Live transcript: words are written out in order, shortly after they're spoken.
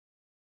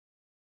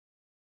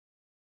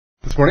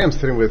This morning I'm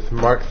sitting with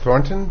Mark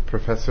Thornton,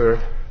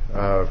 professor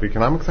of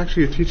economics.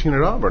 Actually, you're teaching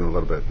at Auburn a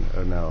little bit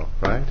now,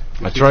 right?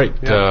 That's right.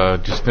 Yeah.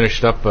 Just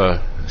finished up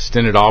a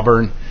stint at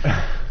Auburn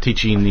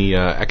teaching the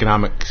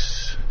economic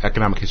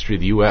history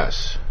of the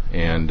U.S.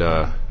 And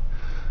it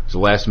was a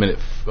last-minute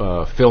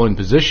fill-in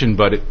position,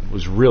 but it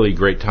was really a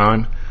great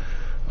time.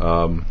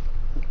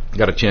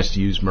 Got a chance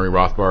to use Murray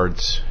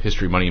Rothbard's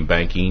History, Money, and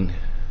Banking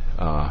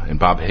and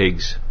Bob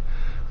Higgs'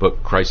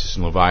 book, Crisis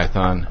and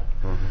Leviathan.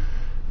 Mm-hmm.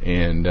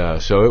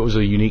 And so it was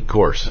a unique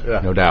course,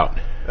 no doubt.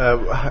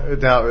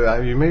 Now,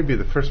 you may be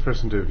the first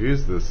person to have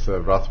used this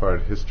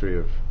Rothbard History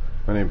of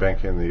Money and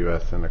Banking in the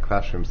U.S. in a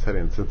classroom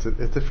setting, since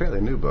it's a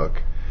fairly new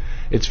book.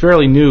 It's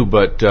fairly new,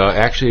 but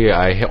actually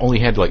I only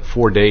had like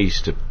 4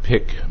 days to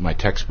pick my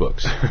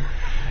textbooks.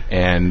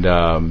 And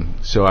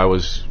so I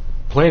was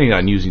planning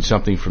on using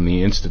something from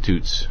the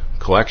Institute's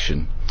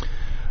collection.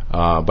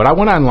 But I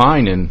went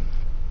online, and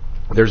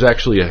there's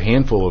actually a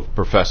handful of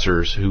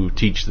professors who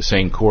teach the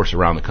same course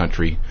around the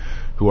country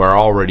who are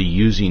already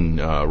using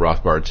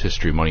Rothbard's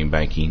History of Money and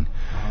Banking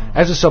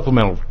as a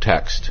supplemental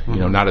text,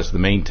 not as the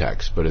main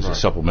text, but as a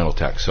supplemental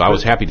text. So I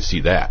was happy to see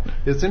that.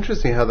 It's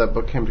interesting how that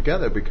book came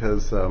together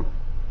because,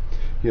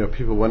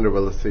 people wonder,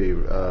 well, let's see,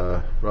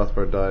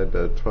 Rothbard died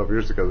 12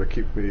 years ago. There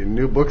keep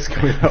new books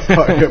coming out.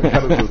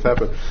 How does this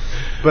happen?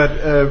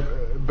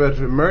 But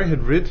Murray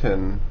had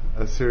written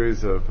a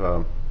series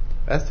of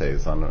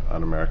essays on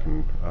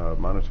American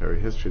monetary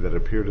history that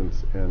appeared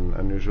in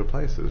unusual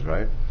places,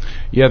 right?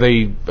 Yeah,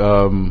 they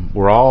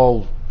were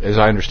all, as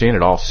I understand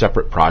it, all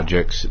separate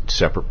projects at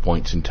separate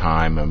points in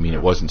time. I mean,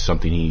 it wasn't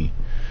something he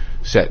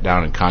sat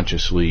down and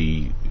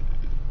consciously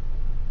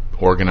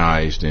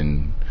organized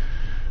and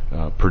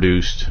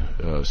produced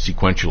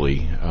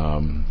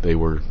sequentially. They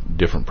were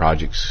different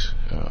projects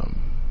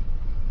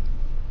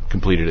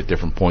completed at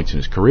different points in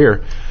his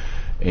career,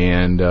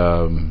 and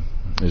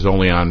is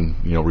only on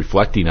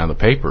reflecting on the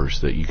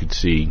papers that you could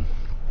see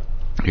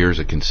here's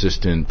a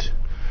consistent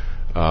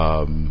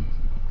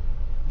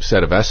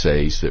set of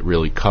essays that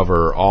really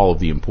cover all of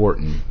the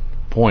important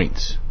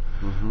points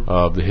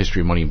of the history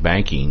of money and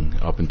banking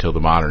up until the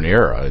modern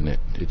era, and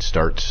it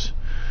starts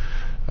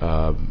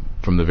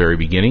from the very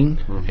beginning,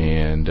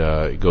 and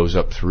it goes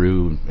up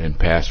through and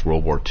past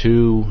World War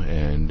II,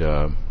 and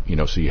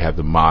so you have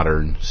the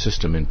modern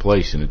system in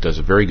place, and it does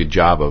a very good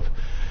job of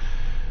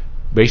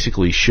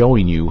basically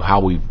showing you how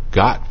we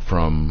got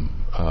from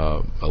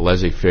a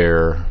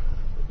laissez-faire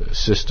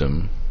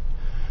system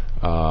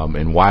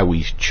and why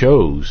we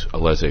chose a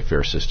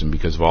laissez-faire system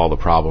because of all the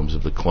problems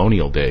of the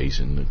colonial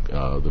days and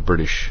the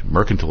British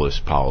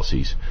mercantilist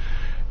policies,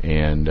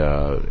 and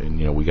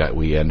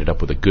we ended up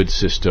with a good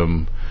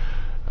system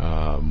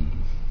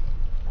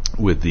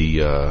with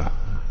the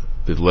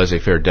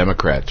laissez-faire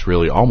Democrats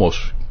really almost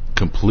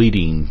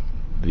completing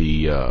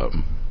the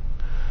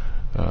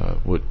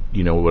what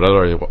would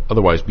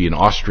otherwise be an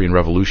Austrian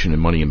revolution in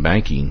money and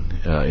banking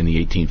in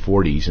the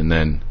 1840s, and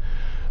then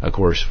of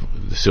course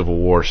the Civil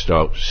War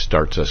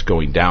starts us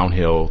going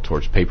downhill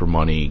towards paper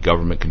money,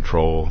 government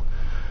control,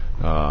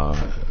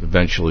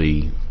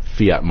 eventually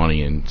fiat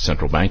money and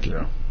central banking.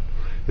 Yeah.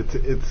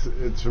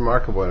 It's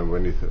remarkable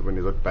when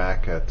you look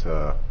back at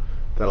that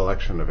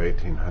election of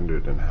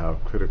 1800 and how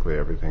critically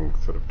everything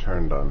sort of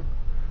turned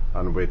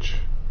on which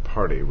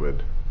party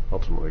would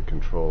ultimately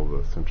control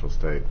the central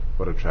state.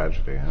 What a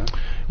tragedy, huh?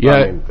 Yeah.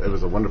 I mean, it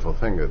was a wonderful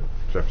thing that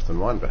Jefferson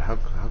won, but how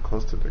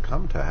close did it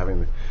come to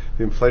having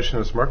the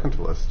inflationist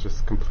mercantilists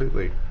just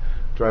completely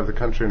drive the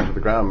country into the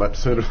ground much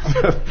sooner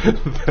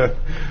than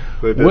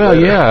they did? Well,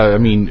 yeah. I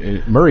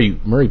mean, Murray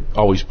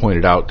always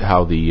pointed out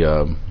how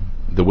the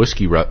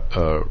whiskey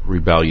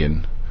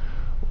rebellion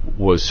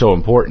was so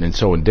important and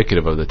so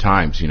indicative of the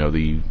times.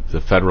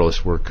 The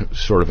Federalists were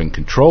sort of in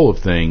control of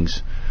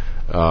things.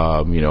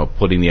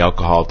 Putting the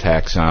alcohol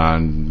tax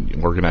on,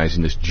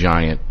 organizing this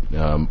giant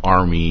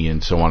army,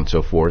 and so on and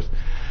so forth.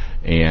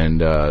 And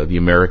the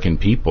American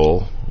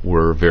people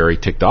were very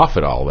ticked off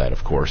at all of that,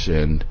 of course.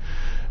 And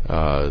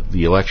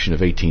the election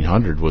of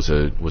 1800 was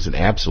an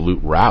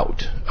absolute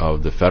rout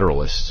of the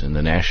Federalists and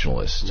the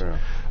Nationalists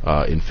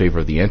in favor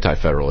of the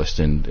Anti-Federalists.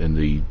 And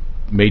the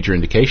major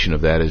indication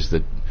of that is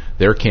that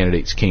their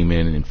candidates came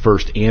in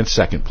first and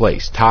second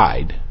place,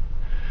 tied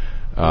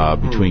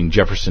between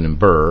Jefferson and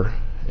Burr.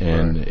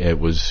 And it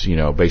was,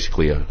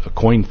 basically a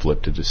coin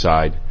flip to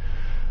decide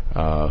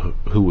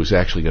who was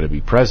actually going to be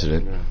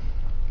president. Yeah.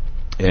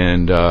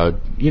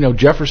 And,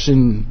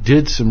 Jefferson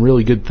did some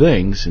really good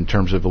things in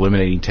terms of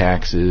eliminating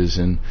taxes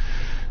and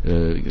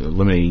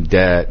eliminating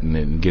debt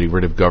and getting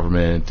rid of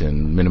government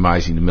and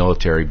minimizing the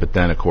military. But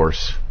then, of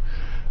course,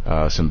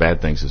 some bad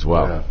things as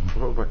well. Yeah.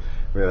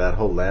 I mean, that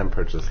whole land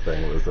purchase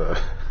thing was was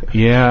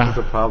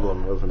a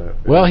problem, wasn't it?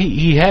 Well,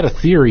 he had a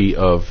theory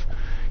of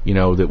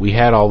that we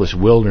had all this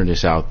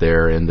wilderness out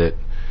there, and that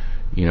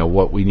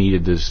what we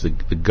needed is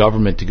the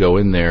government to go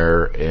in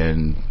there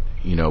and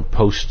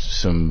post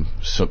some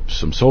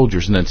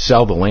soldiers and then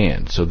sell the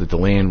land, so that the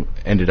land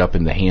ended up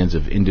in the hands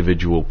of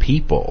individual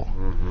people.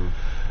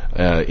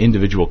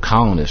 individual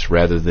colonists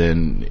rather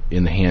than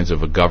in the hands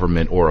of a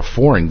government or a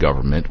foreign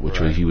government, which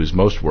he was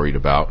most worried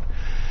about.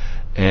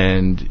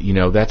 And,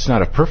 that's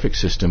not a perfect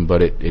system,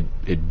 but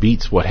it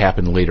beats what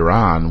happened later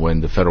on when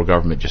the federal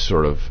government just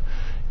sort of,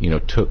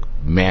 took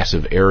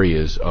massive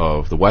areas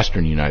of the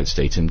western United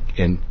States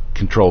and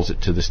controls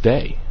it to this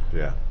day.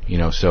 Yeah.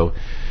 So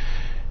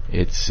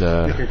it's... you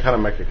can kind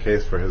of make a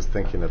case for his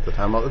thinking at the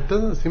time. It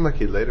doesn't seem like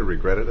he later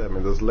regretted it. I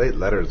mean, those late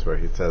letters where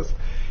he says,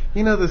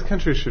 this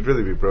country should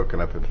really be broken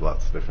up into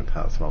lots of different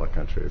smaller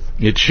countries.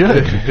 It should.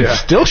 It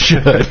still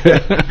should.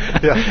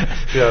 Yeah,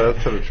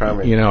 that's sort of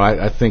charming.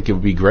 I think it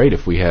would be great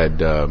if we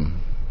had, an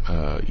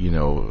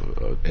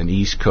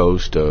East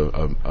Coast,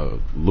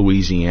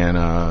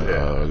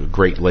 Louisiana,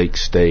 Great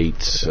Lakes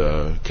states,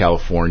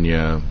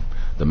 California,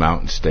 the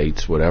Mountain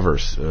States, whatever,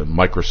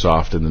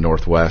 Microsoft in the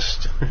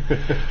Northwest.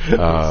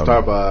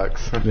 Starbucks.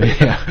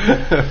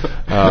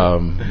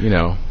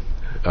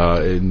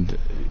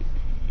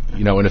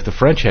 And if the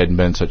French hadn't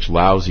been such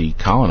lousy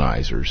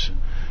colonizers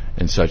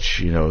and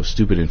such,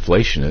 stupid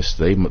inflationists,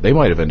 they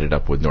might have ended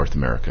up with North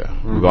America.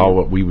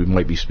 Mm-hmm. We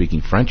might be speaking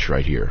French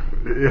right here.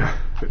 Yeah.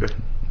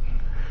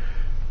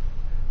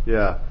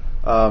 Yeah.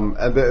 And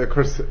of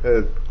course,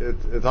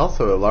 it's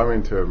also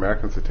alarming to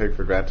Americans who take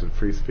for granted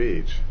free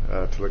speech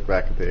to look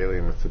back at the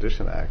Alien and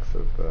Sedition Acts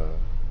of the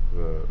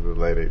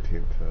late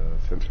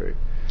 18th century,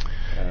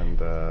 and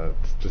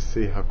just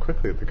see how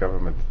quickly the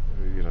government,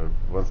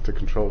 wants to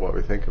control what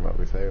we think and what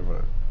we say and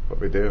what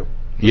we do.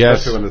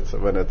 Yes, especially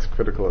when it's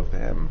critical of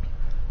them.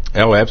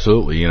 Oh,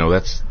 absolutely.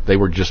 They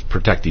were just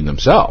protecting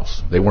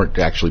themselves. They weren't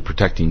actually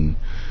protecting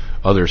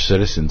other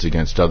citizens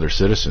against other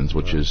citizens,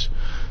 which is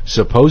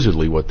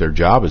supposedly what their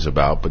job is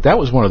about. But that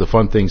was one of the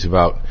fun things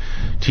about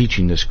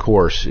teaching this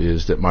course,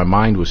 is that my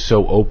mind was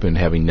so open,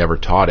 having never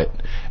taught it,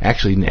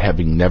 actually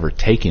having never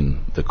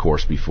taken the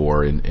course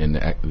before in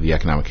the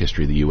economic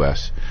history of the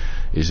U.S.,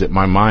 is that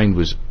my mind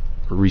was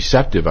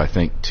receptive, I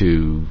think,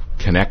 to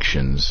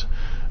connections,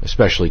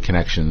 especially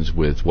connections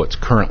with what's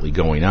currently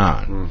going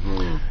on.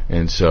 Mm-hmm.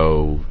 And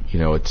so,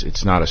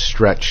 it's not a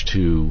stretch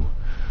to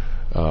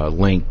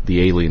link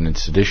the Alien and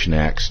Sedition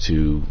Acts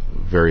to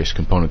various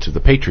components of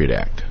the Patriot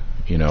Act,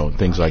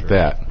 things like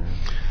that.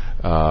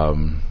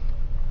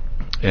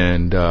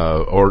 And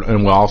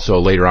also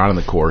later on in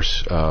the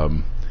course,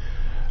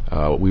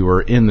 we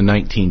were in the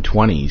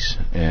 1920s,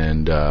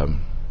 and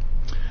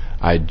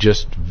I had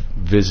just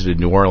visited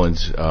New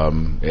Orleans.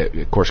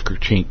 Of course,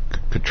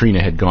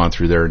 Katrina had gone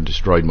through there and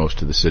destroyed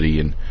most of the city,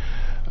 and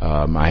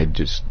I had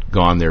just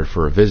gone there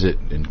for a visit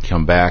and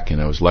come back, and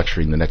I was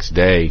lecturing the next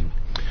day.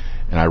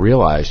 And I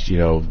realized,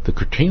 the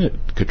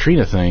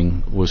Katrina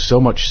thing was so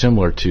much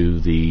similar to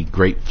the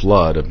Great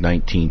Flood of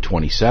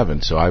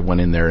 1927. So I went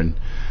in there and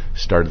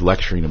started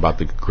lecturing about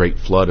the Great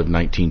Flood of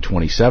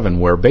 1927,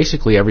 where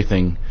basically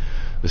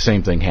the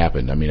same thing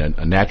happened. I mean,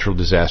 a natural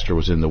disaster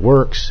was in the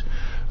works.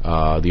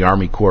 The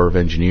Army Corps of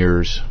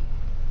Engineers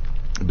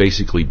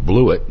basically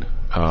blew it,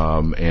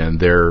 and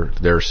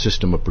their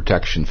system of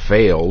protection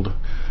failed,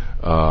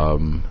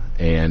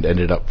 and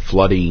ended up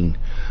flooding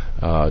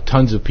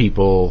tons of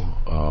people,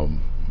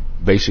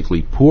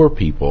 basically poor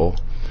people,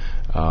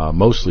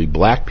 mostly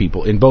black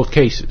people in both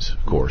cases,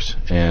 of course,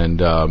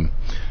 and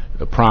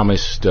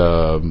promised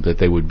that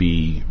they would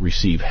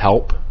receive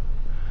help,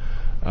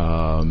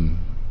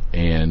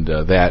 and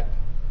that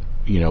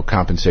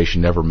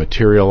compensation never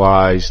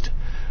materialized.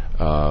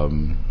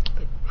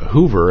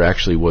 Hoover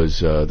actually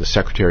was the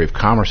Secretary of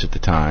Commerce at the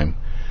time,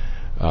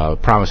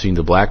 promising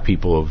the black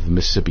people of the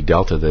Mississippi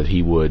Delta that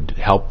he would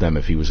help them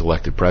if he was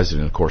elected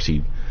president. Of course,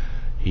 he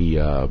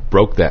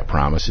broke that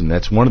promise, and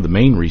that's one of the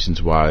main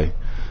reasons why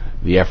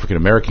the African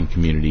American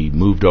community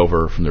moved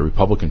over from the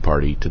Republican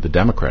Party to the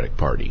Democratic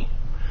Party.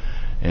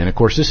 And of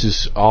course, this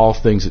is all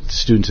things that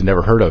students had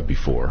never heard of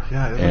before.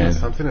 Yeah, isn't it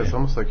something? It's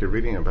almost like you're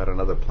reading about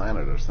another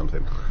planet or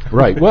something.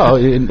 Right. Well,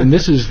 and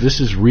this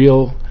is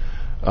real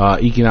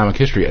economic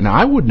history, and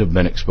I wouldn't have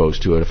been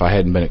exposed to it if I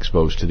hadn't been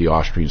exposed to the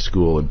Austrian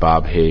school and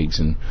Bob Higgs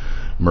and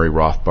Murray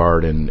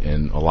Rothbard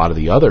and a lot of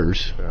the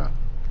others. Yeah.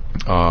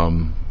 I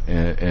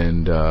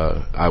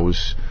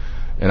was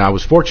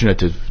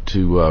fortunate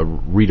to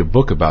read a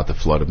book about the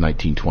flood of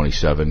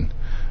 1927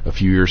 a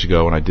few years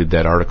ago, and I did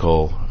that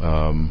article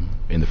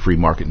in the Free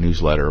Market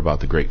newsletter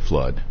about the Great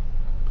Flood.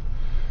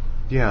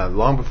 Yeah,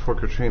 long before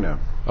Katrina.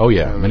 Oh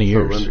yeah, many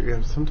years.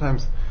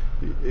 Sometimes,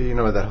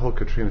 that whole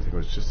Katrina thing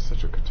was just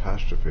such a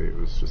catastrophe. It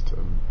was just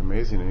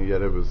amazing, and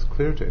yet it was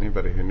clear to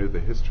anybody who knew the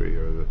history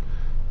or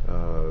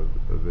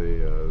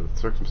the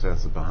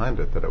circumstances behind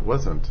it that it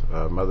wasn't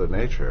Mother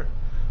Nature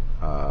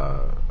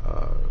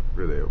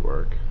really at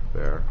work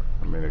there.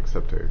 I mean,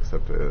 except as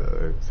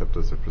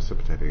a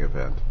precipitating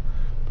event,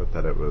 but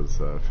that it was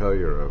a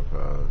failure of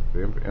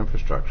the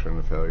infrastructure and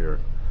a failure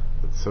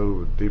that's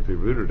so deeply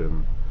rooted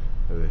in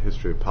the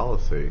history of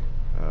policy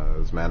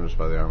is managed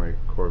by the Army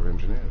Corps of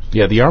Engineers.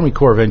 Yeah, the Army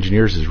Corps of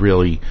Engineers is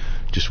really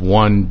just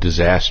one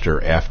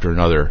disaster after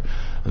another.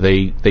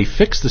 they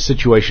fix the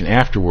situation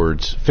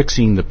afterwards,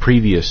 fixing the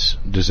previous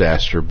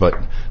disaster, but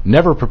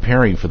never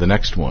preparing for the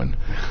next one.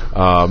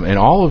 And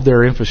all of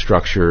their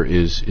infrastructure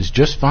is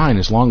just fine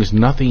as long as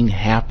nothing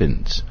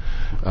happens.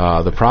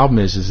 The problem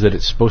is that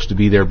it's supposed to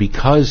be there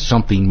because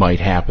something might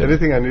happen.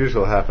 Anything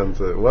unusual happens,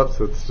 whoops,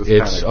 it's just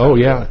panic. Oh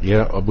yeah.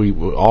 We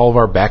all of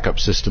our backup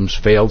systems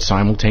failed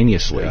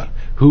simultaneously. Yeah.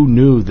 Who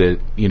knew that,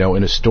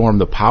 in a storm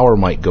the power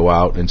might go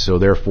out, and so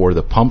therefore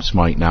the pumps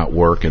might not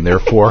work, and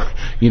therefore,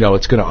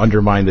 it's going to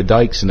undermine the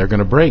dikes and they're going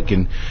to break.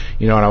 And,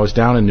 and I was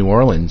down in New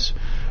Orleans,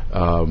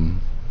 17th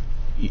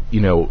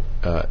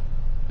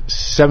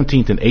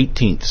and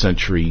 18th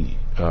century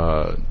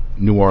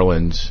New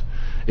Orleans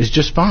is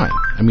just fine.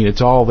 I mean, it's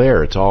all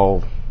there. It's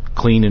all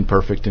clean and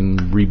perfect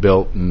and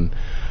rebuilt. And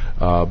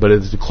but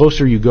as the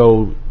closer you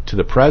go to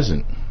the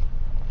present,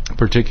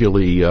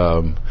 particularly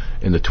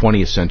in the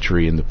 20th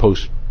century, in the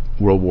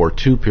post-World War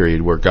II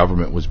period, where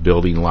government was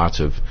building lots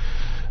of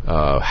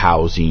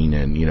housing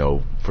and,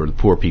 for the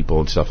poor people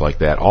and stuff like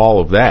that, all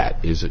of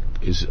that is a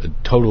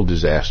total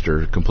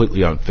disaster,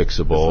 completely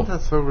unfixable. Isn't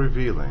that so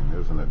revealing,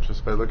 isn't it?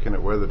 Just by looking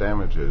at where the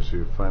damage is,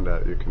 you find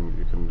out you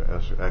can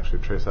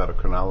actually trace out a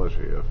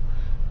chronology of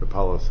the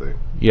policy.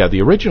 Yeah,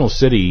 the original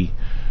city,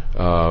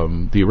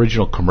 the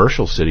original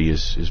commercial city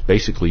is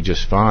basically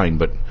just fine,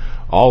 but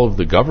all of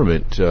the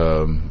government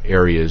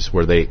areas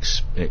where they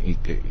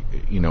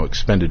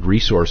expended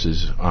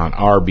resources on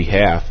our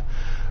behalf,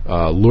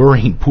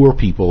 luring poor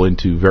people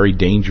into very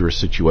dangerous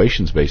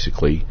situations,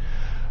 basically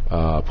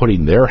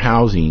putting their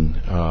housing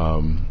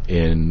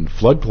in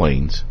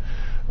floodplains.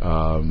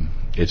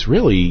 It's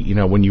really,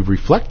 when you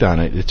reflect on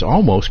it, it's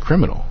almost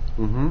criminal.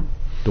 Mm-hmm.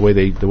 The way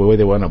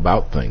they went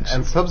about things,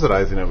 and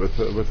subsidizing it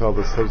with all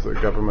the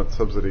government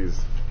subsidies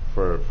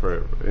for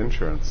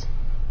insurance.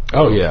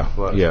 Oh yeah,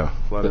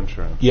 flood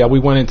insurance. Yeah, we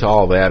went into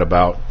all that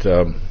about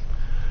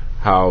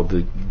how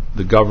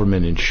the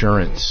government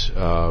insurance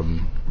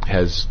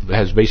has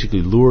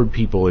basically lured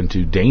people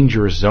into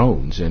dangerous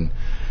zones. And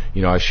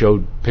I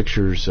showed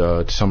pictures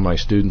to some of my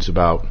students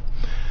about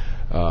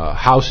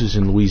houses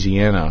in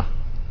Louisiana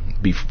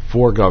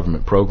before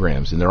government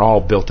programs, and they're all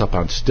built up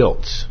on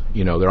stilts.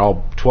 They're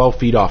all 12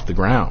 feet off the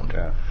ground.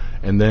 Yeah.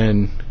 And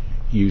then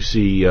you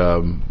see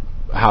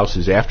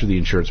houses after the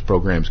insurance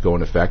programs go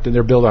in effect, and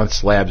they're built on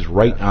slabs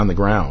right on the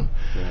ground.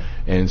 Yeah.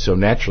 And so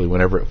naturally,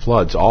 whenever it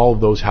floods, all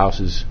of those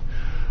houses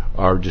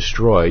are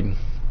destroyed,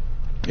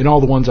 and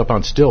all the ones up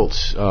on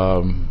stilts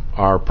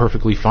are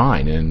perfectly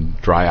fine and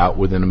dry out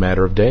within a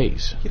matter of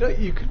days.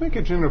 You could make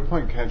a general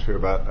point, can't you,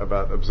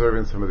 about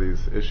observing some of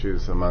these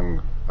issues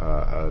among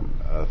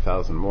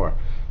 1,000 more.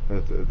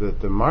 That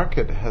the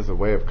market has a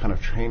way of kind of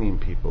training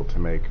people to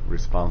make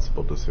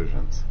responsible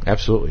decisions.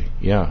 Absolutely,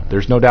 yeah.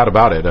 There's no doubt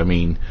about it. I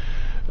mean,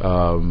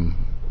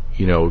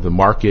 the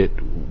market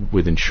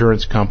with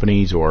insurance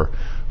companies, or,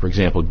 for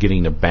example,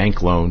 getting a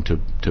bank loan to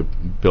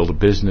build a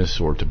business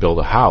or to build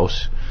a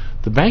house,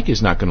 the bank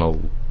is not going to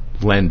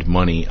lend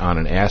money on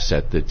an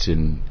asset that's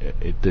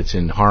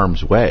in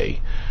harm's way.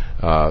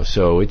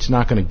 So it's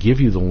not going to give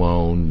you the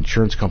loan.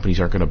 Insurance companies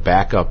aren't going to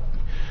back up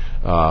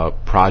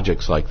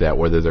projects like that,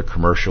 whether they're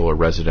commercial or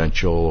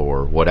residential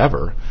or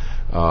whatever,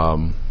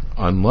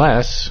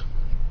 unless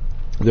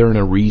they're in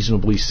a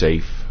reasonably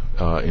safe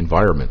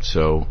environment.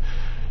 So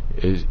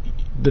it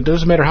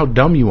doesn't matter how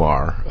dumb you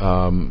are.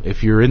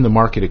 If you're in the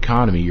market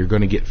economy, you're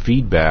going to get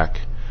feedback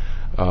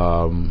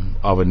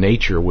of a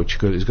nature which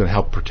is going to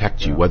help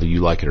protect you, whether you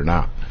like it or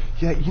not.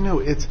 Yeah,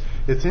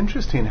 it's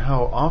interesting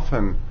how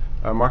often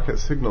market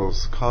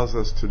signals cause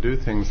us to do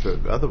things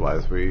that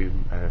otherwise we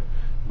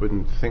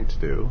wouldn't think to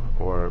do,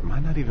 or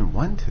might not even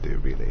want to do,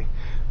 really.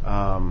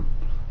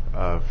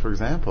 For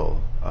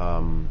example,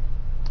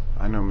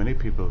 I know many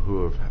people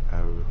who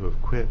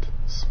have quit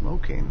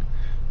smoking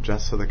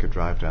just so they could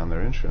drive down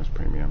their insurance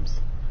premiums,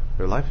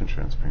 their life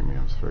insurance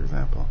premiums, for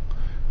example.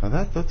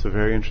 Now that's a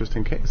very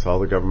interesting case. All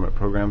the government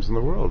programs in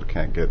the world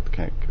can't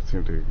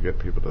seem to get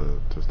people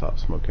to stop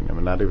smoking. I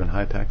mean, not even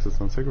high taxes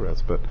on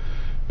cigarettes, but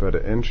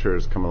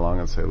insurers come along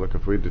and say, look,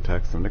 if we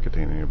detect some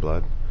nicotine in your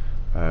blood,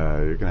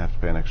 you're going to have to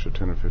pay an extra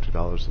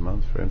 $250 a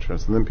month for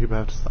insurance. And then people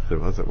have to decide,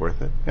 was it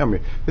worth it? Yeah, I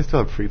mean, they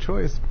still have free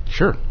choice.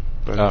 Sure.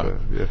 But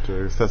you have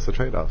to assess the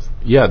trade-offs.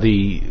 Yeah,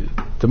 the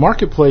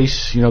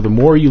marketplace, the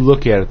more you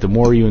look at it, the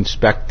more you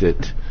inspect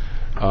it,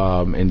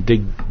 and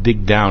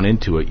dig down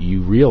into it,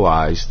 you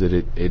realize that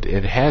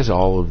it has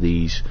all of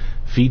these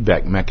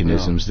feedback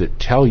mechanisms that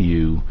tell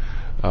you,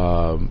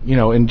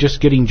 and just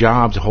getting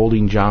jobs,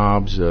 holding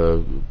jobs,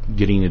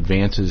 getting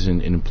advances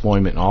in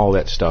employment and all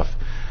that stuff.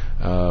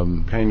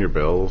 Paying your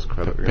bills,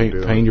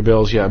 paying your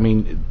bills. Yeah, I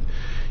mean,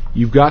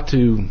 you've got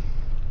to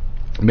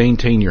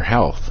maintain your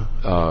health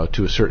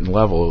to a certain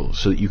level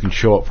so that you can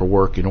show up for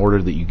work in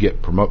order that you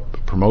get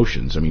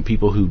promotions. I mean,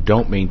 people who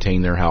don't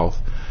maintain their health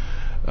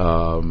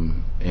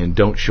and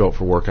don't show up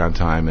for work on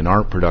time and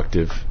aren't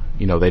productive,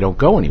 they don't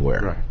go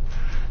anywhere. Right.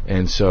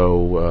 And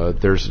so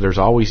there's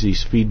always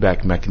these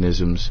feedback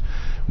mechanisms,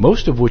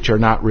 most of which are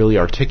not really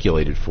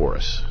articulated for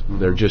us. Mm-hmm.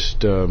 They're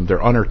just they're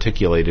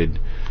unarticulated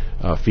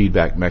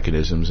feedback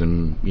mechanisms,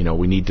 and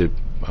we need to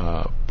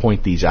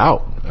point these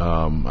out.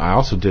 I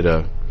also did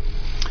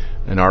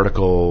an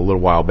article a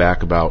little while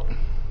back about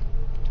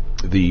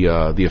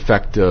the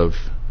effect of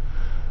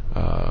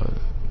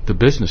the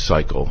business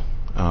cycle,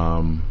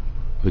 the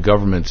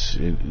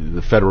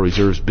Federal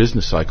Reserve's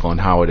business cycle, and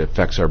how it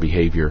affects our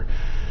behavior.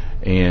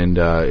 And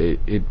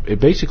it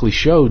basically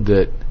showed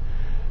that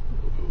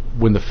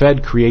when the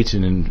Fed creates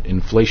an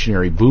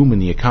inflationary boom in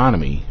the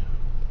economy,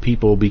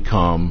 people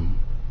become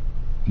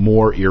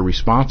more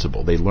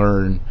irresponsible. They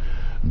learn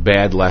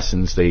bad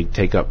lessons, they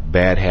take up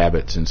bad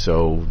habits, and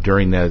so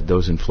during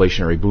those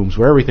inflationary booms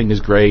where everything is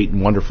great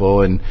and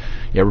wonderful and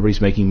everybody's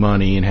making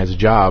money and has a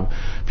job,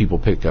 people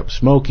pick up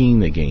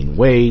smoking, they gain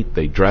weight,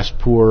 they dress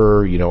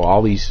poorer,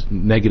 all these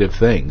negative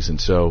things,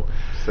 and so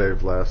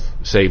save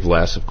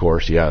less, of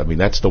course. Yeah, I mean,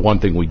 that's the one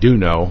thing we do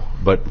know,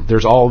 but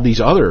there's all these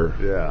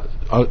other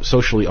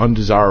socially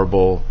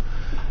undesirable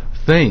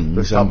things.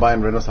 They stop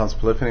buying Renaissance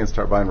polyphony and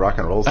start buying rock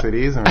and roll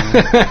CDs?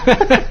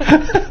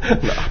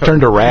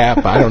 Turn to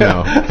rap, I don't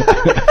know.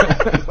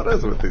 What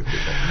is it with these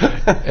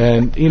people?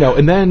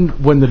 And then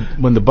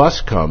when the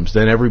bus comes,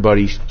 then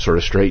everybody sort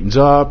of straightens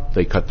up,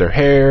 they cut their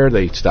hair,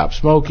 they stop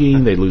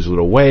smoking, they lose a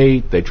little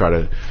weight, they try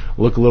to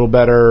look a little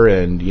better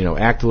and,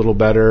 act a little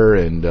better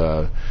and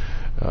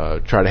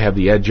try to have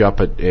the edge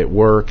up at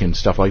work and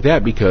stuff like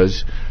that,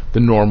 because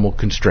the normal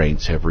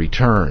constraints have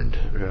returned.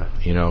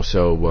 Yeah.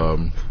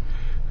 So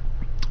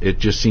it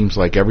just seems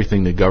like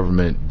everything the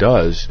government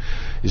does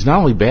is not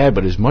only bad,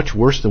 but is much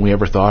worse than we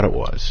ever thought it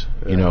was.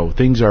 Yeah.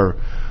 Things are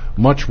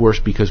much worse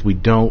because we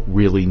don't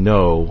really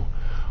know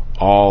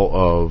all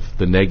of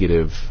the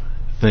negative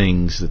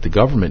things that the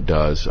government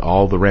does,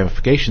 all the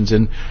ramifications,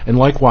 and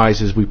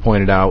likewise, as we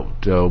pointed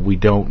out, we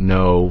don't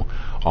know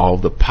all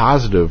the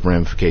positive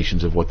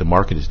ramifications of what the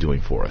market is doing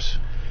for us.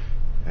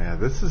 Yeah,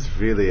 this is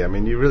really,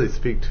 you really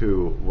speak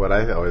to what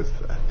I always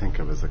think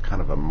of as a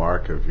kind of a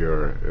mark of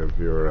your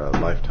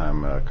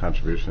lifetime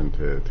contribution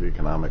to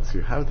economics.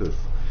 You have this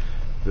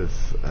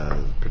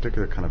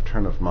particular kind of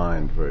turn of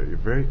mind where you're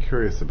very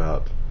curious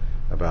about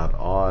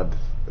odd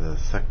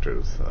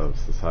sectors of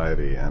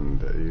society,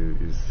 and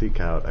you seek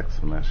out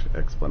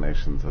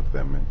explanations of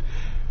them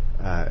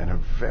in a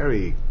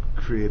very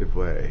creative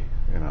way.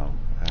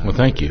 Well,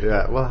 thank you.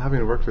 Yeah, well,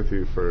 having worked with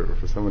you for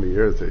so many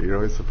years, you're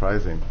always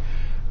surprising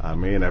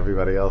me and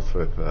everybody else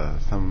with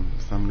some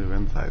new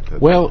insight.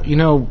 Well,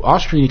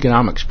 Austrian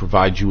economics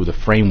provides you with a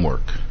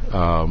framework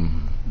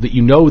that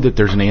that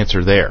there's an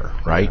answer there,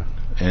 right? Yeah.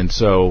 And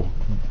so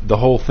the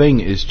whole thing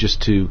is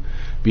just to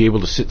be able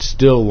to sit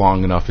still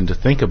long enough and to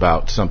think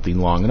about something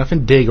long enough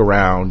and dig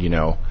around,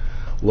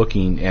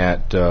 looking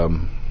at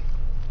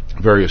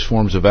various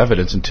forms of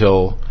evidence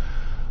until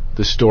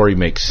the story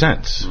makes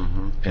sense,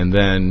 and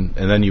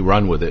then you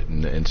run with it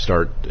and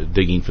start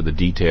digging for the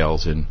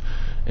details and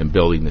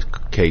building the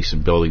case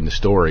and building the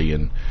story.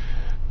 And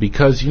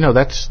because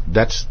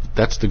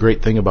that's the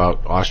great thing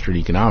about Austrian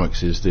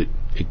economics, is that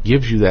it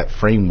gives you that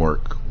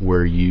framework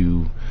where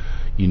you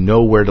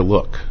know where to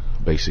look,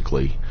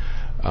 basically,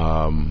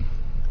 and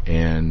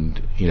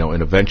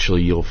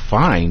eventually you'll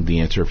find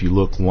the answer if you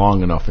look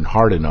long enough and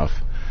hard enough.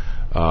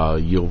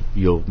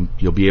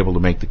 You'll be able to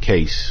make the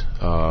case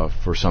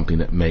for something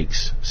that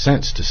makes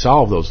sense to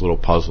solve those little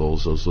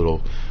puzzles, those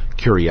little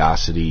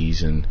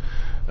curiosities. And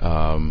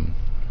I've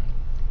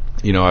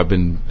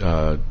been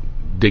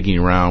digging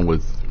around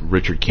with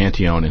Richard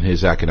Cantillon and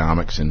his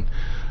economics and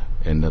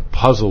the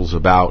puzzles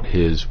about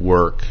his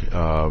work,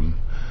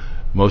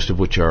 most of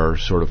which are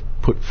sort of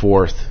put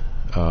forth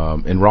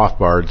in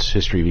Rothbard's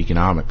History of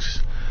Economics.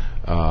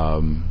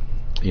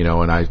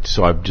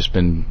 So I've just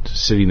been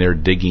sitting there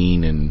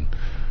digging and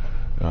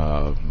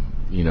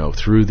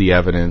through the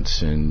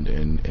evidence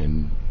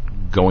and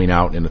going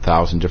out in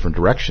 1,000 different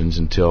directions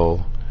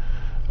until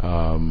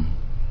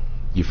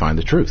you find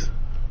the truth.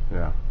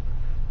 Yeah.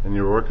 And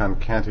your work on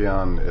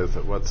Cantillon is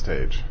at what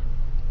stage?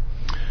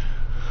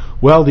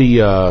 Well,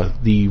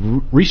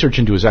 the research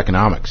into his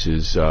economics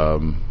is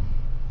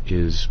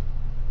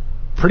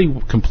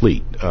pretty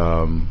complete.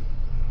 And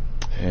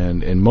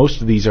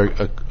most of these are,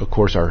 of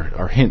course,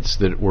 are hints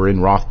that were in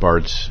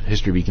Rothbard's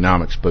History of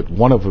Economics. But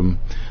one of them,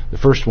 the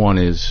first one,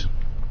 is,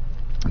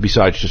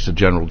 besides just a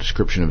general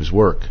description of his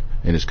work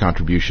and his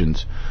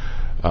contributions,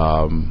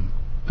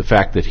 the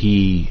fact that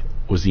he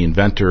was the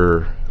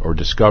inventor or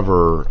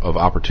discoverer of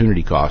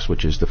opportunity cost,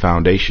 which is the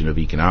foundation of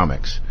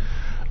economics.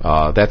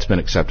 That's been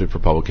accepted for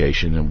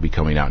publication and will be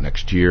coming out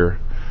next year.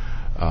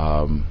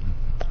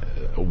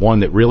 One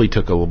that really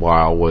took a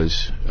while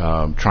was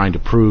trying to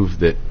prove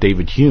that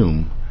David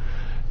Hume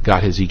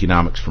got his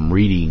economics from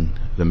reading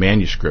the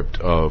manuscript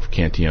of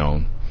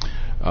Cantillon.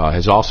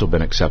 Has also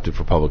been accepted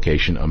for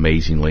publication,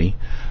 amazingly.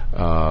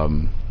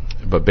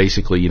 But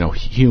basically,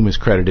 Hume is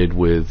credited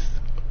with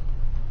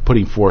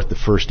putting forth the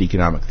first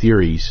economic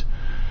theories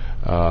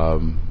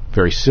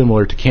very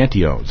similar to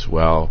Cantillon's.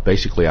 Well,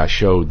 basically, I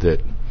showed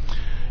that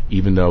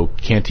even though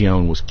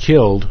Cantillon was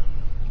killed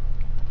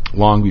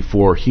long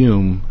before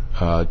Hume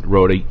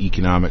wrote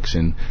economics,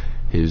 and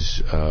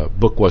his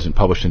book wasn't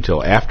published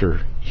until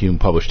after Hume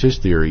published his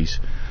theories,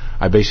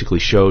 I basically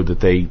showed that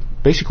they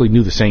basically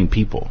knew the same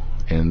people,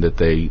 and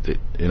that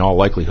in all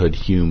likelihood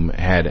Hume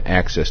had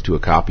access to a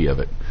copy of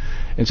it.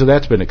 And so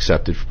that's been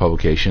accepted for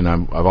publication.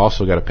 I've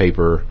also got a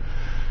paper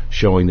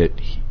showing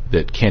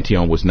that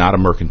Cantillon was not a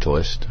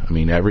mercantilist. I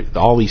mean,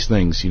 all these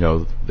things,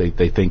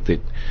 they think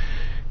that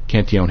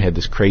Cantillon had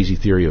this crazy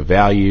theory of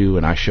value,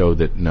 and I showed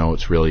that no,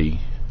 it's really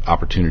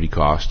opportunity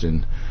cost,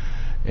 and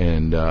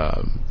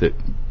that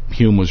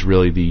Hume was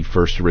really the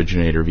first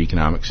originator of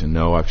economics, and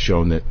no, I've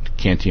shown that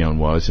Cantillon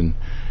was,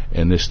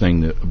 and this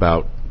thing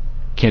about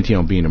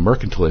Cantillon being a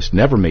mercantilist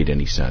never made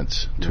any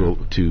sense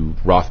to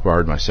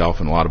Rothbard, myself,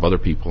 and a lot of other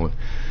people,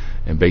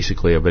 and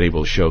basically I've been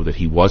able to show that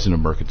he wasn't a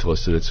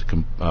mercantilist, that it's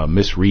a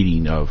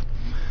misreading of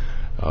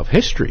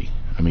history.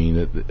 I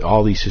mean,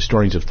 all these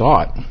historians of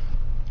thought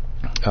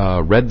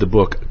read the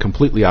book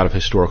completely out of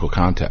historical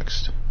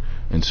context,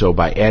 and so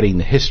by adding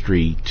the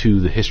history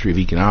to the history of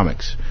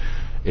economics,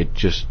 it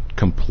just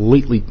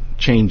completely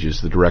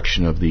changes the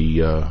direction of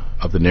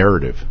the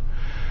narrative.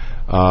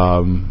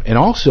 And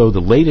also the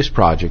latest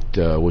project,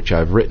 which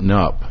I've written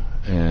up,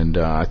 and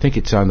I think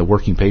it's on the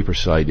working paper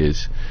site,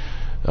 is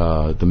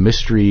The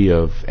Mystery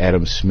of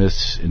Adam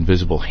Smith's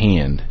Invisible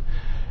Hand.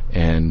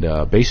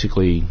 And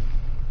basically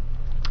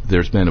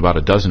there's been about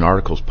a dozen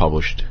articles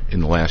published in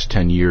the last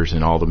 10 years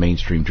in all the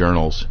mainstream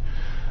journals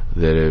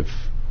that have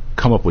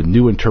come up with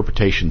new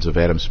interpretations of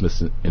Adam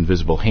Smith's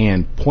invisible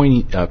hand,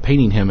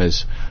 painting him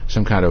as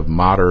some kind of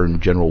modern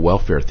general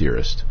welfare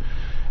theorist.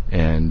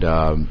 And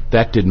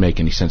that didn't make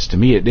any sense to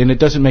me, and it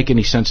doesn't make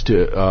any sense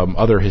to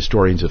other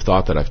historians of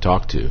thought that I've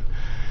talked to.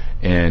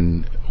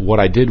 And what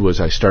I did was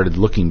I started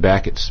looking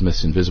back at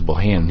Smith's invisible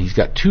hand. He's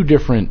got two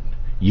different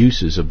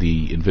uses of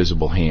the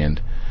invisible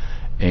hand,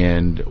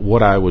 and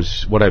what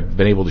I've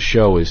been able to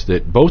show is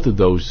that both of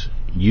those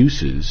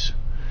uses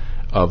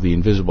of the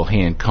invisible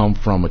hand come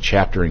from a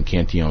chapter in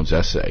Cantillon's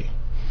essay.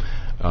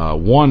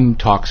 One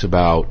talks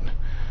about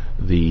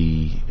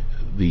the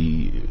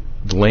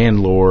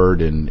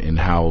landlord and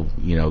how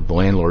the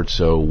landlord's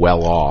so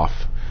well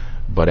off,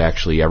 but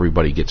actually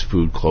everybody gets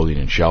food, clothing,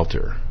 and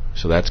shelter.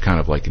 So that's kind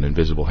of like an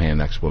invisible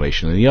hand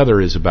explanation. And the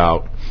other is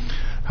about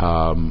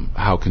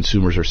how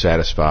consumers are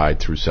satisfied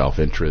through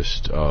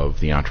self-interest of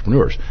the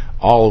entrepreneurs.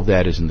 All of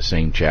that is in the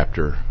same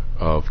chapter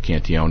of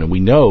Cantillon, and we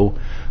know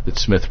that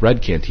Smith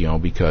read Cantillon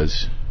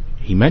because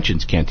he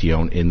mentions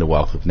Cantillon in The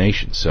Wealth of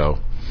Nations. So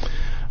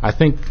I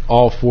think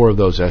all four of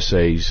those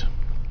essays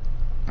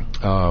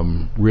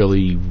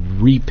really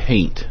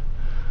repaint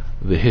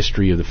the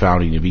history of the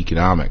founding of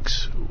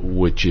economics,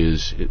 which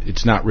is,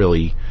 it's not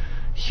really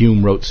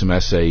Hume wrote some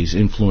essays,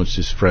 influenced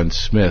his friend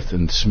Smith,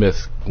 and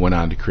Smith went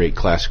on to create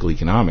classical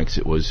economics.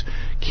 It was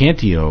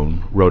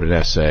Cantillon wrote an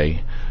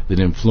essay that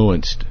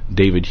influenced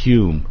David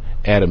Hume,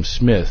 Adam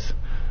Smith,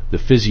 the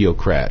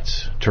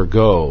physiocrats,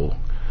 Turgot,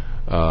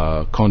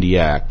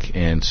 Condillac,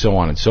 and so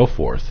on and so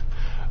forth,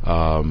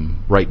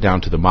 right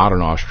down to the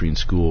modern Austrian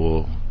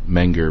school,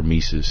 Menger,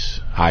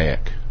 Mises,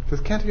 Hayek.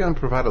 Does Cantillon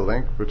provide a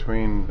link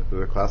between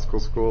the classical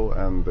school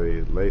and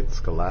the late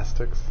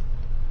scholastics?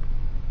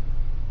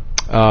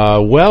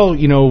 Well,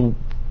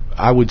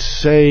 I would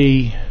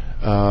say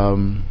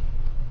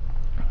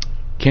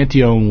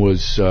Cantillon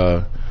was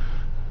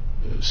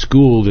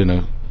schooled in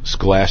a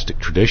scholastic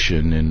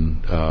tradition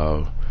and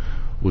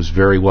was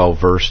very well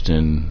versed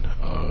in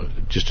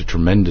just a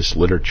tremendous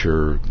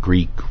literature,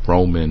 Greek,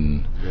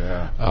 Roman,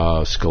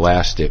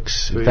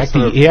 scholastics. So in fact,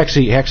 he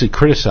actually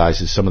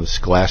criticizes some of the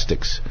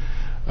scholastics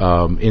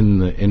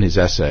in his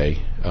essay.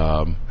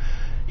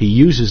 He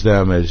uses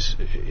them as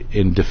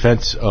in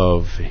defense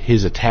of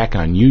his attack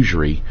on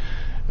usury,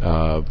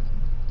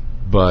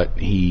 but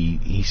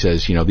he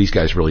says, these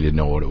guys really didn't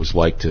know what it was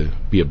like to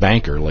be a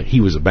banker. Like,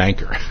 he was a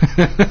banker.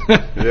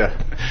 Yeah,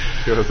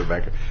 he was a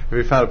banker. Have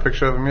you found a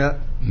picture of him yet?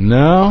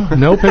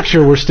 No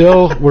picture. We're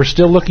still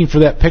looking for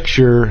that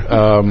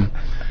picture.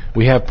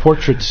 We have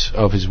portraits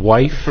of his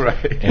wife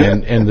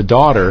and the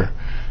daughter,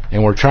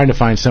 and we're trying to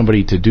find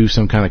somebody to do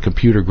some kind of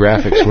computer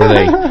graphics where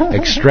they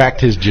extract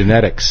his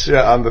genetics.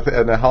 Yeah,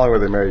 and how long were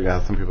they married?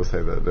 Some people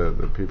say that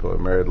the people are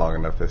married long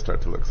enough, they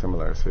start to look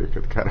similar, so you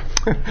could kind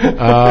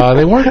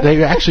of...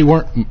 They actually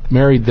weren't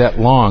married that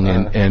long,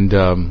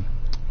 and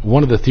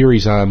one of the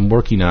theories I'm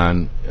working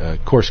on,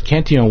 of course,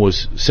 Cantillon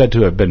was said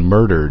to have been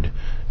murdered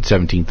in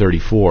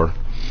 1734,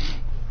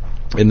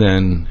 and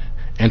then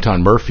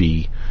Anton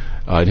Murphy,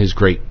 in his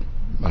great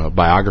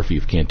biography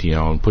of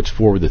Cantillon, puts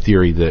forward the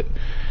theory that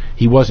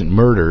he wasn't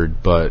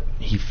murdered, but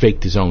he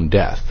faked his own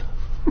death,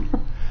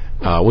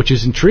 which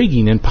is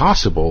intriguing and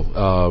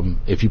possible.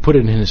 If you put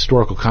it in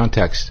historical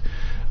context,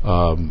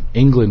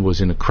 England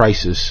was in a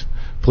crisis,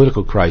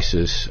 political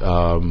crisis.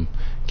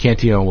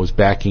 Cantillon was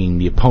backing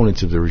the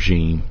opponents of the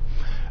regime.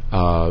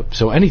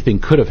 So anything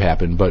could have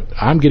happened, but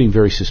I'm getting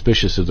very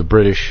suspicious of the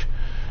British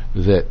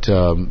that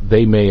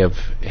they may have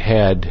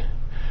had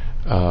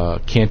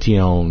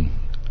Cantillon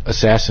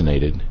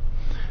assassinated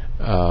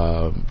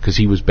because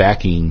he was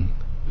backing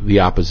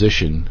the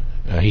opposition.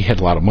 He had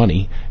a lot of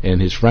money,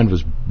 and his friend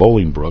was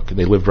Bolingbroke.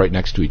 They lived right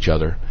next to each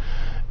other,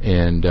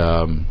 and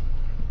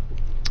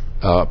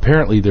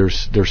apparently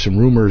there's some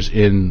rumors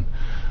in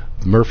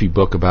the Murphy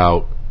book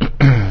about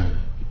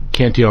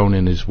Cantillon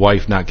and his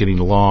wife not getting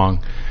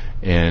along,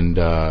 and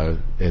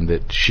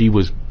that she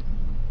was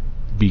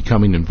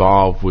becoming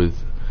involved with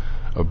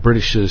a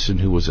British citizen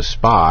who was a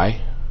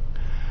spy,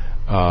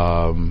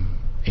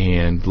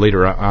 and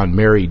later on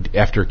married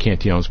after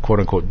Cantillon's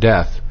quote-unquote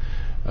death.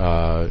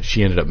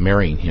 She ended up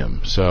marrying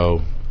him.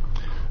 So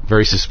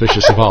very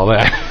suspicious of all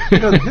that.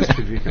 The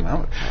history of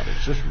economic thought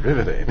is just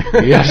riveting.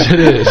 Yes, it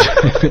is.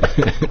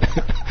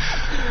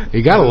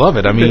 You gotta love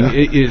it. I mean,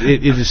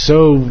 it is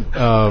so.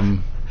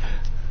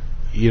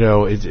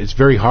 It's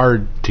very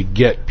hard to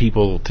get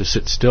people to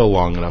sit still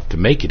long enough to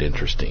make it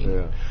interesting.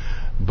 Yeah.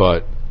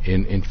 But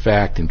in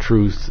fact, in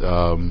truth,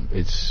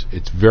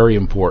 it's very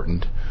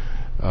important.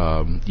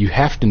 You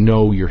have to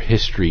know your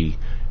history,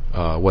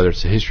 whether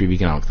it's the history of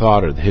economic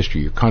thought or the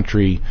history of your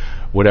country,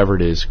 whatever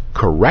it is,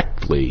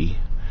 correctly,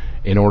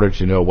 in order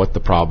to know what the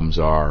problems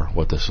are,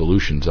 what the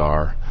solutions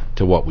are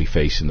to what we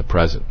face in the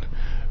present.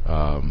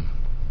 So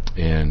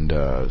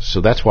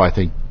that's why I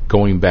think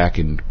going back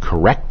and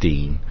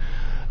correcting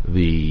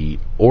the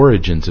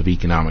origins of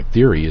economic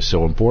theory is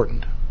so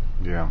important.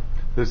 Yeah.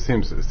 It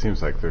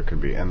seems like there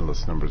could be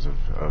endless numbers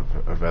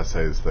of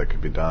essays that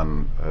could be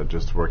done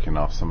just working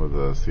off some of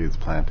the seeds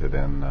planted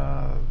in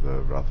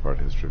the Rothbard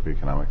History of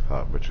Economic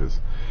Thought, which is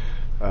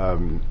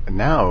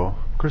now,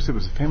 of course, it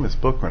was a famous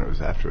book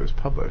after it was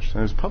published, and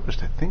it was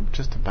published, I think,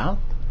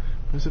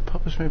 was it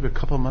published maybe a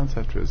couple of months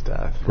after his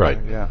death? Right.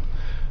 Yeah.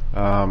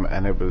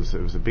 And it was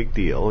a big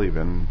deal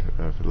even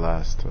for the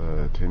last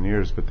 10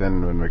 years. But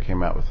then when we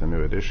came out with the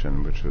new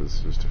edition, which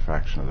was just a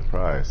fraction of the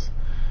price.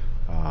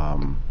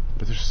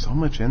 But there's so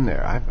much in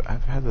there.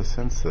 I've had the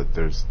sense that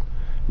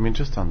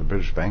just on the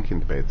British banking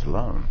debates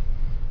alone,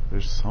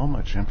 there's so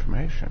much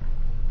information.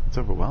 It's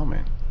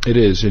overwhelming. It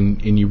is,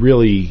 and you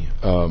really,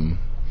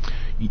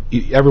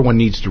 everyone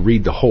needs to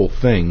read the whole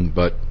thing,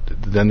 but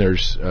then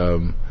there's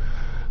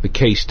the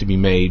case to be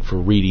made for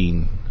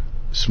reading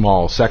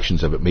small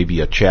sections of it, maybe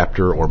a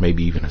chapter or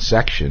maybe even a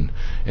section,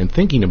 and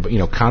thinking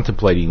about,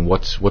 contemplating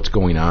what's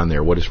going on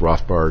there. What is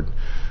Rothbard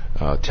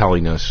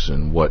telling us,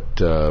 and what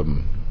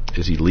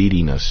is he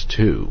leading us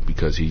to?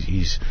 Because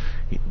he's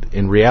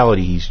in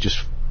reality, he's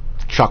just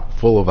chock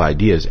full of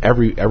ideas.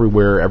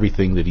 Everywhere,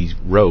 everything that he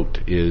wrote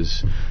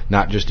is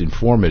not just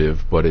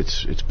informative, but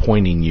it's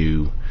pointing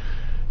you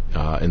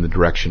in the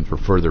direction for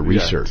further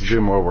research. To do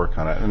more work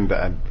on it. And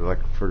like,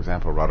 for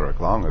example, Roderick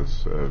Long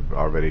has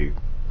already,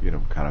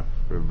 kind of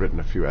written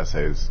a few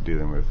essays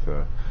dealing with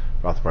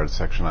Rothbard's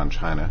section on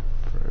China,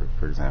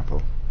 for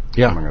example,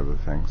 among other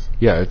things.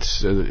 Yeah,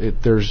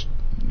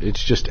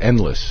 it's just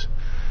endless.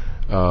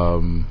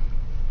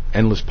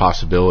 Endless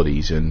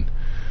possibilities, and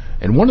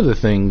one of the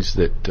things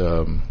that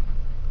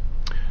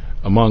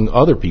among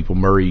other people,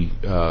 Murray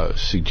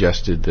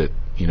suggested that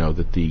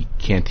that the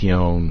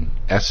Cantillon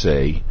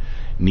essay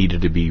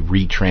needed to be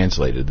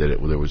retranslated, that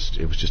it was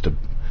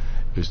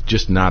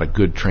just not a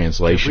good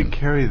translation. We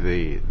carry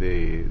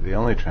the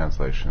only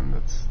translation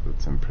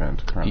that's in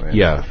print currently.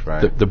 Yeah,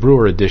 right? the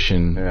Brewer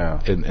edition,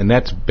 yeah. and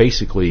that's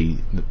basically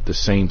the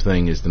same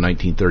thing as the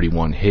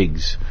 1931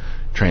 Higgs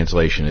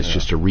translation. It's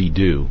just a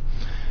redo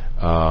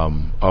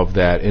of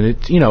that, and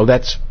it's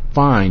that's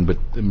fine. But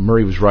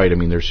Murray was right. I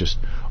mean, there's just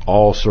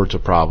all sorts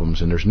of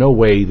problems, and there's no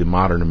way the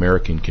modern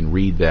American can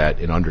read that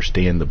and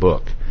understand the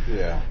book.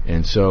 Yeah.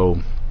 And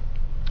so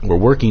we're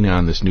working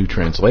on this new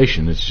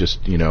translation. It's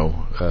just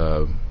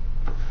a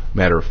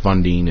matter of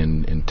funding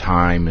and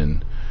time,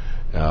 and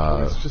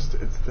it's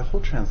the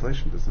whole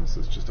translation business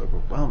is just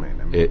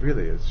overwhelming. I mean, it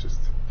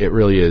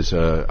really is.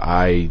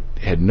 I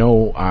had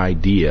no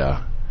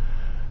idea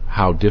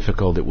how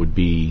difficult it would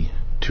be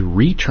to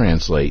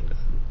retranslate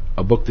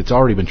a book that's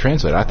already been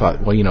translated. I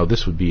thought,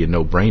 this would be a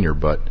no-brainer,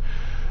 but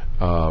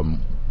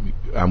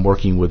I'm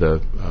working with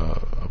a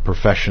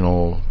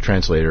professional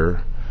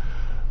translator,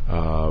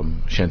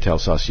 Chantal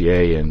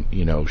Saucier, and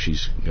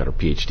she's got her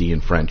PhD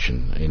in French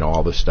and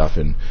all this stuff,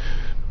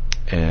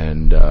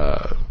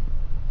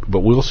 but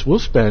we'll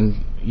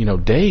spend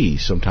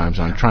days sometimes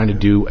on trying to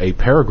do a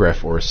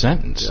paragraph or a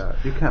sentence. Yeah,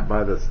 you can't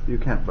buy this. You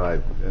can't buy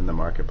in the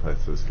marketplace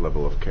this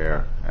level of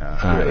care.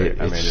 Really.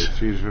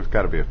 You've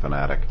got to be a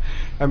fanatic.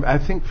 I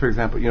think, for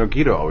example,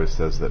 Guido always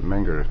says that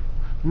Menger.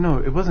 No,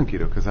 it wasn't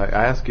Guido, because I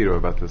asked Guido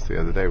about this the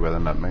other day, whether or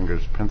not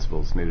Menger's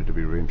principles needed to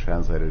be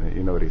retranslated. And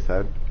you know what he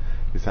said?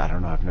 He said, "I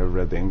don't know. I've never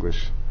read the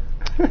English."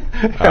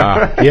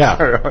 Yeah.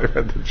 Sorry, I only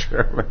read the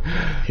German.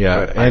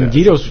 Yeah, but and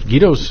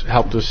Guido's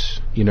helped us,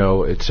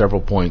 at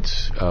several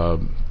points,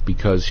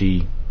 because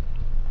he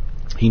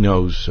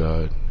knows,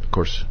 of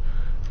course,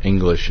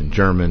 English and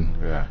German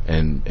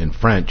and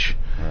French.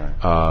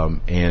 Right.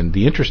 And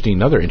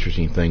another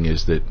interesting thing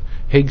is that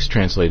Higgs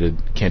translated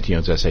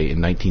Cantillon's essay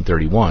in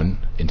 1931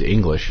 into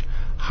English.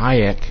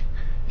 Hayek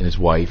and his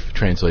wife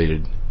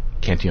translated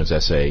Cantillon's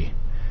essay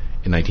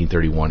in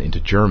 1931 into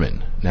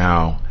German.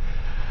 Now,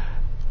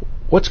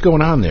 what's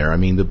going on there? I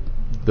mean,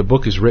 the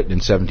book is written in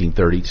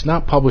 1730. It's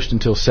not published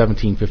until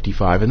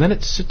 1755, and then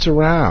it sits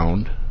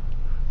around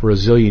for a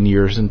zillion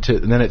years, and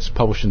then it's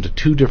published into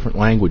 2 different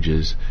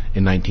languages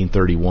in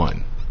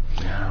 1931.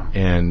 Yeah.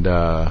 And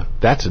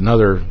that's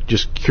another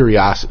just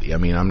curiosity. I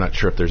mean, I'm not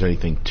sure if there's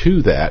anything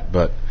to that,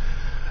 but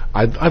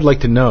I'd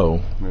like to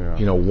know,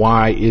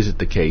 why is it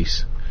the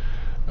case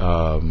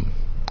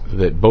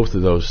that both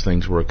of those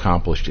things were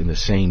accomplished in the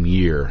same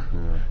year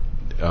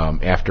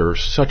after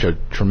such a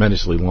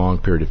tremendously long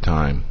period of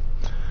time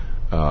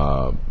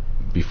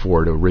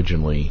before it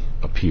originally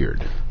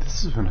appeared.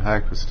 This is when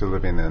Hayek was still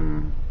living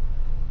in...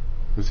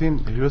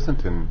 He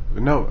wasn't in...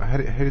 No,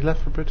 had he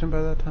left for Britain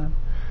by that time?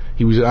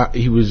 He was.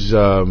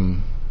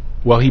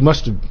 Well, they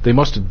must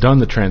have done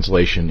the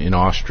translation in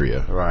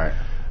Austria. Right.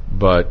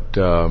 But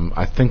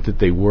I think that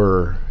they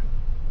were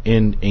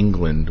in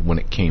England when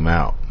it came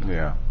out.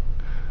 Yeah.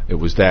 It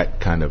was that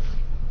kind of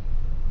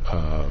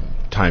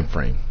time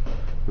frame.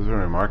 Those were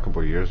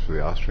remarkable years for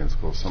the Austrian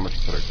school. So much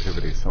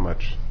productivity, so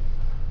much...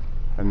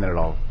 And then it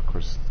all, of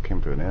course,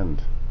 came to an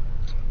end.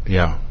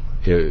 Yeah.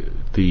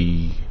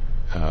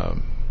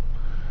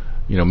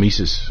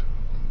 Mises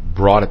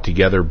brought it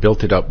together,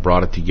 built it up,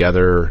 brought it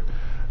together,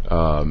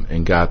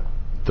 and got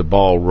the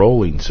ball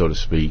rolling, so to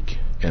speak.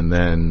 And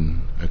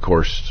then, of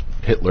course,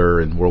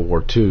 Hitler in World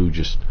War II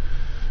just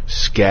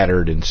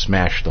scattered and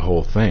smashed the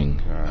whole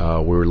thing. Right.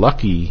 We were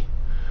lucky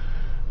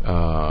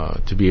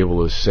to be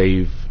able to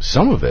save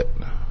some of it.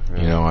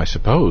 Yeah. I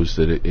suppose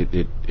that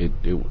it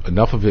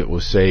enough of it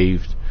was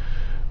saved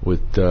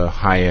with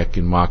Hayek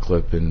and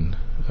Machlup and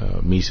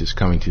Mises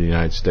coming to the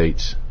United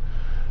States.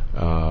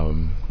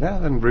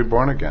 Then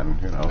reborn again.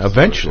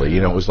 Eventually,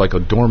 it was like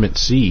a dormant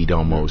seed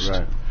almost.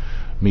 Right.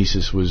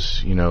 Mises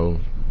was,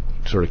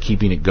 sort of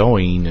keeping it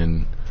going,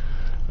 and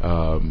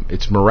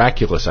it's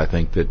miraculous, I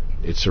think, that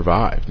it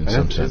survived in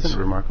some sense. Isn't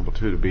it remarkable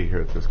too to be here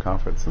at this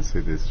conference and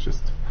see these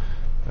just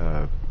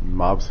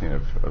mob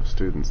scene of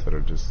students that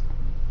are just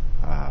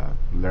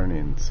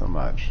learning so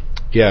much.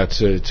 Yeah,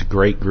 it's a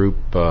great group,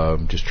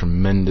 just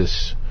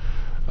tremendous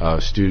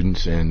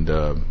students, and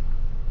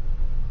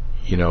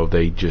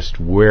they just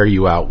wear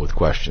you out with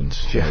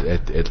questions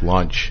at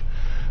lunch,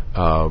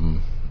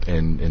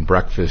 and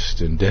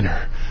breakfast and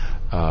dinner.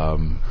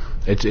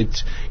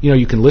 It's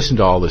you can listen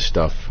to all this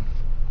stuff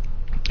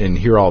and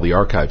hear all the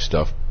archive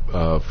stuff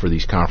for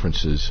these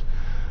conferences,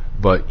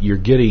 but you're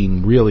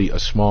getting really a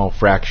small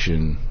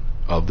fraction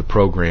of the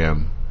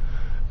program.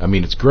 I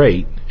mean, it's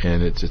great,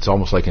 and it's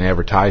almost like an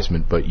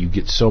advertisement, but you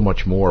get so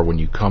much more when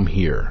you come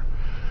here,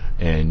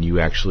 and you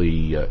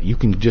actually you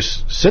can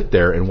just sit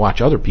there and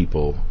watch other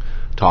people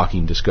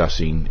talking,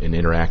 discussing, and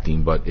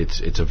interacting, but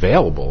it's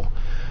available,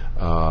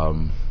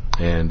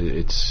 and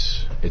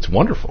it's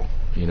wonderful,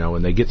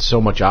 and they get so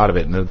much out of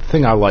it. And the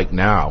thing I like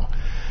now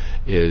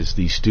is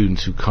these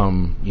students who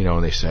come,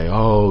 and they say,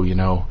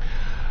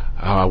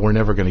 we're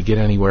never going to get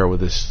anywhere with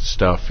this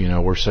stuff,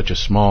 we're such a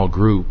small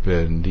group,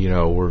 and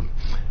we're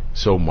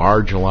so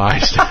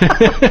marginalized.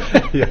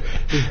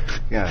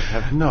 I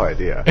have no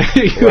idea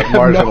what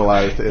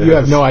marginalized is. You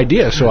have no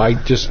idea. So I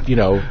just,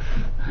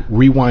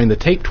 rewind the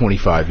tape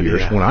 25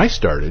 years when I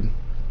started,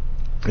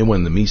 and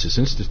when the Mises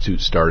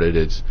Institute started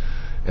as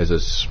a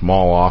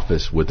small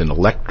office with an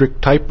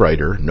electric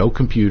typewriter, no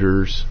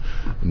computers,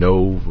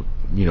 no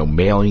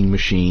mailing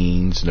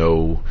machines,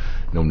 no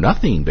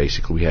nothing.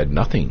 Basically, we had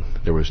nothing.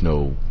 There was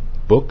no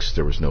books,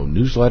 there was no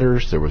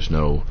newsletters, it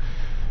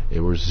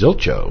was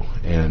zilcho,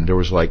 and there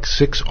was like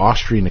 6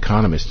 Austrian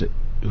economists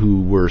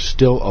who were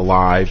still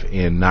alive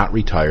and not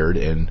retired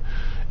and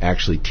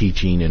actually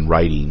teaching and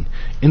writing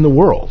in the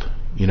world.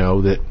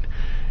 There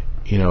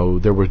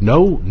were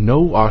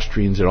no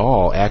Austrians at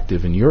all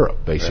active in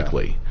Europe,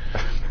 basically.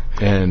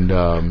 And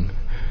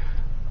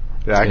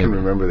I can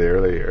remember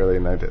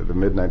the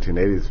mid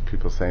 1980s,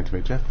 people saying to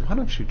me, Jeff, why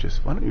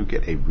don't you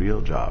get a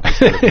real job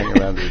instead of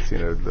hanging around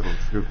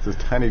this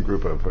tiny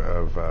group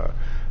of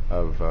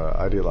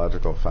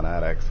ideological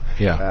fanatics.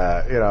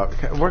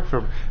 Work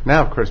for...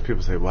 Now, of course,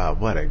 people say, wow,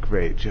 what a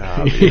great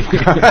job.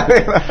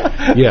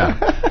 Yeah,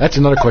 that's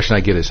another question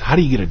I get is, how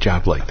do you get a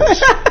job like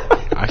this?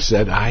 I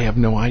said, I have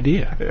no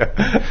idea.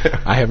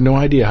 I have no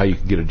idea how you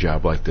can get a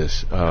job like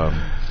this.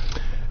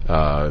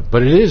 But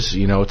it is,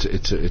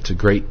 it's a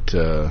great...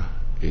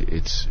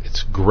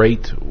 It's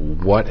great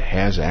what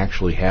has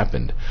actually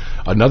happened.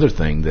 Another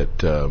thing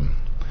that...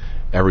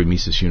 every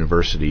Mises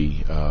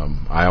University,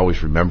 I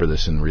always remember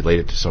this and relate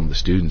it to some of the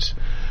students.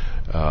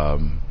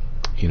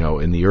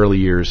 In the early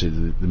years,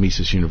 the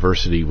Mises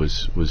University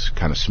was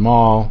kind of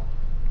small,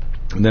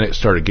 and then it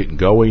started getting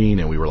going,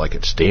 and we were like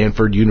at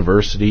Stanford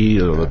University,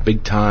 the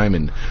big time,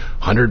 and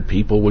 100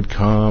 people would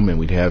come, and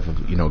we'd have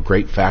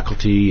great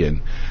faculty,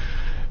 and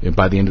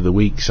by the end of the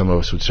week, some of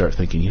us would start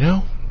thinking,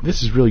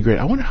 this is really great.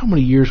 I wonder how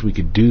many years we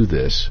could do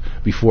this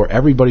before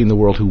everybody in the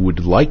world who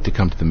would like to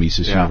come to the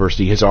Mises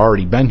University has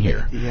already been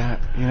here.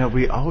 Yeah,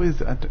 we always,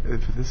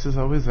 this is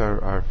always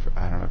our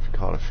I don't know if you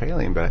call it a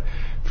failing, but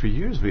for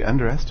years we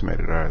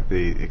underestimated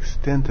the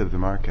extent of the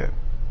market.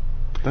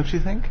 Don't you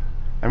think?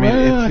 I mean,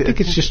 I think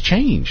it's just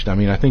changed. I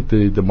mean, I think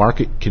the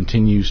market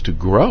continues to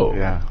grow.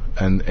 Yeah.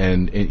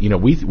 And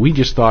we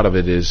just thought of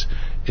it as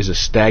is a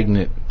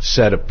stagnant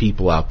set of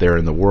people out there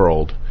in the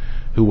world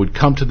who would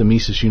come to the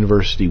Mises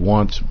University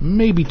once,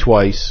 maybe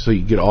twice, so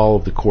you get all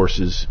of the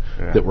courses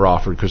that were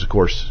offered, because, of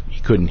course,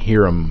 you couldn't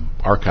hear them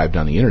archived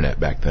on the Internet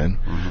back then.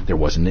 Mm-hmm. There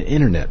wasn't an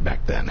Internet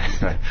back then.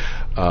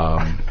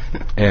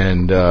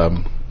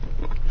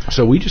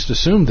 So we just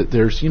assumed that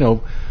there's,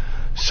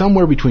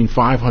 somewhere between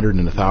 500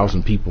 and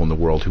 1,000 people in the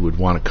world who would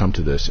want to come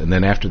to this, and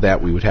then after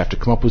that we would have to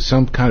come up with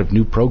some kind of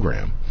new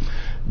program.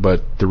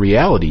 But the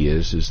reality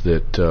is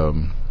that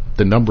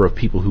the number of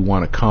people who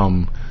want to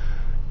come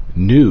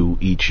new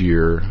each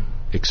year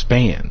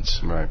expands,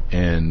 right.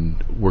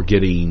 And we're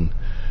getting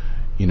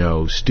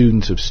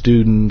students of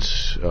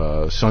students,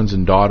 sons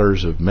and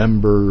daughters of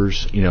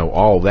members,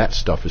 all of that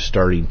stuff is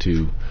starting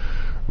to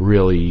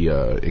really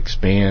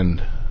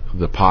expand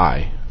the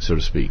pie, so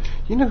to speak.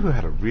 You know who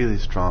had a really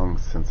strong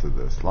sense of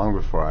this long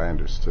before I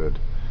understood?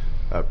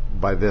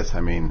 By this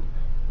I mean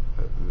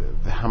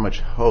how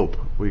much hope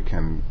we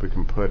can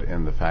put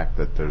in the fact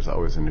that there's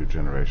always a new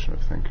generation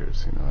of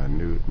thinkers, a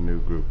new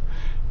group.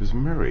 It was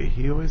Murray.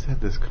 He always had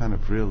this kind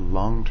of real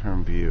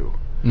long-term view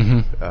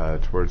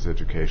towards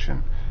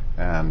education.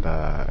 And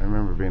I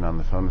remember being on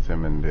the phone with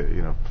him and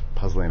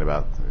puzzling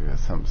about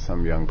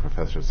some young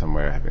professor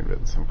somewhere having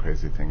written some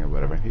crazy thing or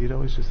whatever. And he'd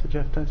always just say,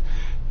 Jeff,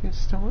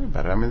 just don't worry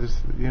about it. I mean,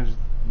 there's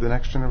the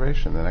next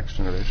generation, the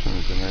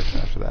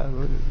generation after that,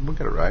 we'll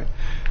get it right.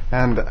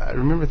 And I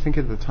remember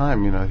thinking at the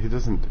time,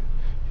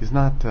 he's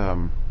not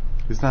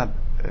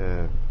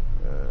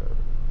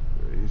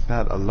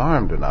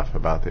alarmed enough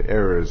about the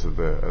errors of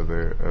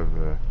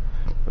the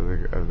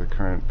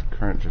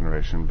current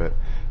generation, but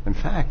in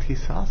fact he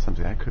saw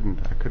something I couldn't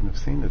have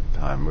seen at the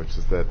time, which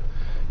is that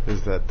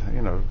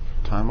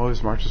time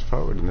always marches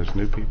forward, and there's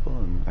new people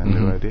and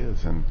new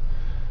ideas, and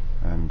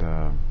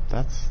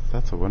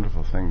that's a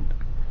wonderful thing.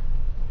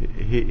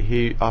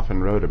 He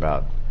often wrote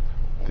about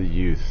the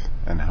youth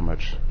and how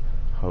much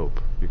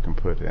hope you can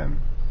put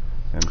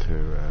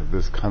into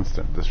this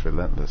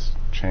relentless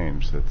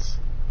change that's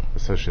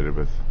associated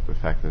with the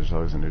fact that there's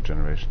always a new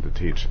generation to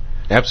teach.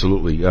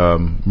 Absolutely.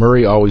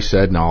 Murray always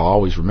said, and I'll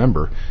always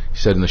remember, he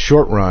said, in the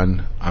short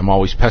run, I'm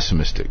always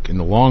pessimistic. In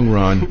the long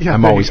run,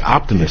 I'm always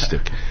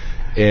optimistic.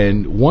 Yeah.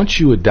 And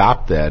once you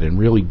adopt that and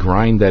really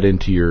grind that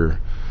into your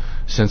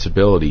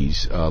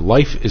sensibilities,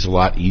 life is a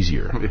lot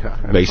easier,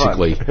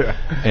 basically,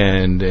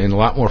 and a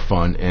lot more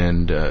fun.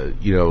 And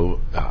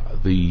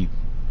the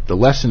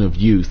lesson of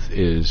youth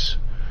is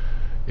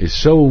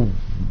so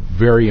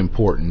very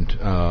important.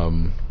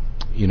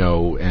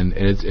 And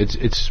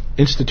it's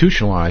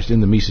institutionalized in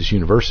the Mises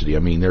University. I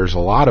mean, there's a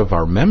lot of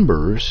our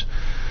members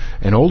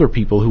and older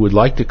people who would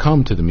like to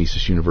come to the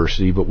Mises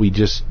University, but we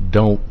just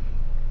don't,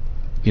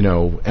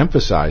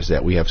 emphasize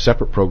that. We have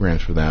separate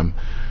programs for them.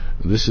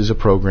 This is a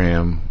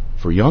program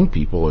for young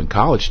people and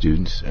college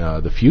students,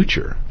 the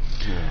future.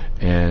 Yeah.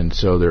 And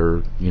so there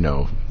are,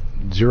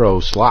 0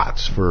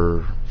 slots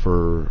for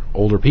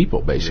older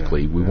people,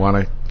 basically. We want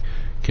to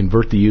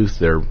convert the youth.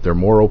 They're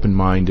more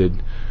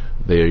open-minded.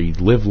 They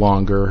live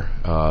longer.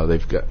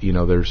 They've got,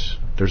 there's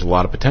a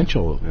lot of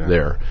potential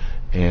there,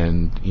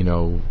 and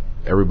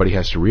everybody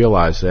has to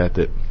realize that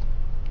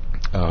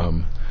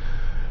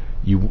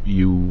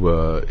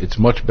it's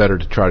much better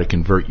to try to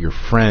convert your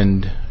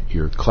friend,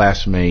 your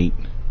classmate,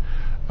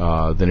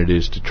 than it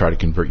is to try to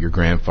convert your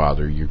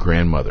grandfather, your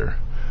grandmother.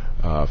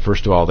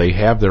 First of all, they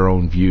have their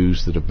own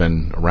views that have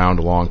been around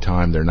a long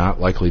time. They're not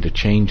likely to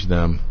change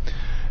them.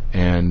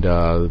 And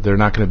they're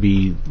not going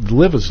to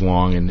live as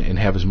long and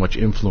have as much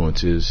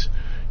influence as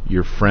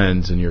your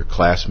friends and your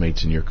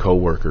classmates and your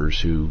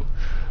coworkers who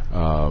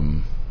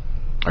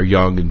are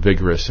young and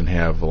vigorous and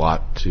have a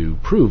lot to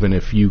prove. And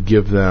if you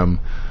give them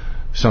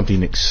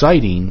something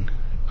exciting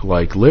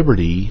like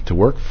liberty to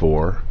work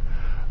for,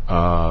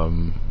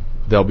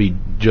 they'll be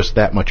just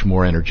that much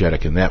more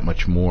energetic and that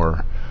much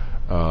more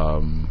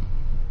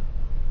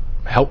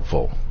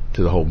helpful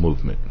to the whole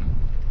movement.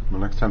 Well,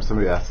 next time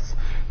somebody asks,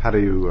 how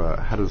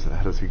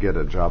does he get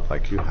a job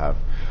like you have?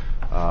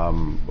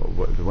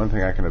 The one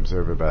thing I can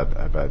observe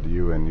about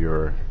you and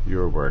your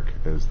work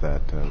is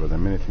that there are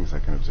many things I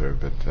can observe,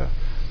 but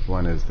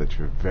one is that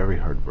you're a very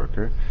hard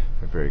worker,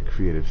 a very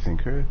creative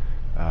thinker,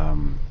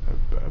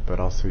 but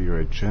also you're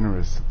a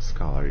generous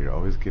scholar. You're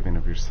always giving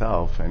of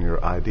yourself and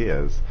your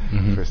ideas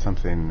for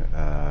something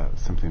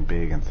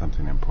big and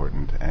something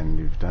important, and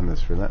you've done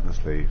this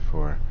relentlessly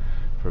for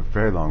a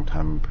very long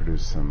time and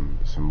produced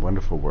some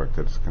wonderful work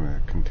that's going to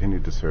continue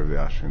to serve the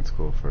Austrian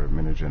school for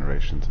many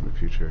generations in the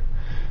future.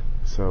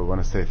 So I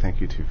want to say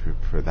thank you to you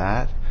for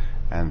that,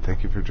 and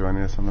thank you for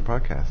joining us on the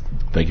podcast.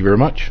 Thank you very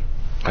much.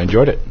 I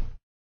enjoyed it.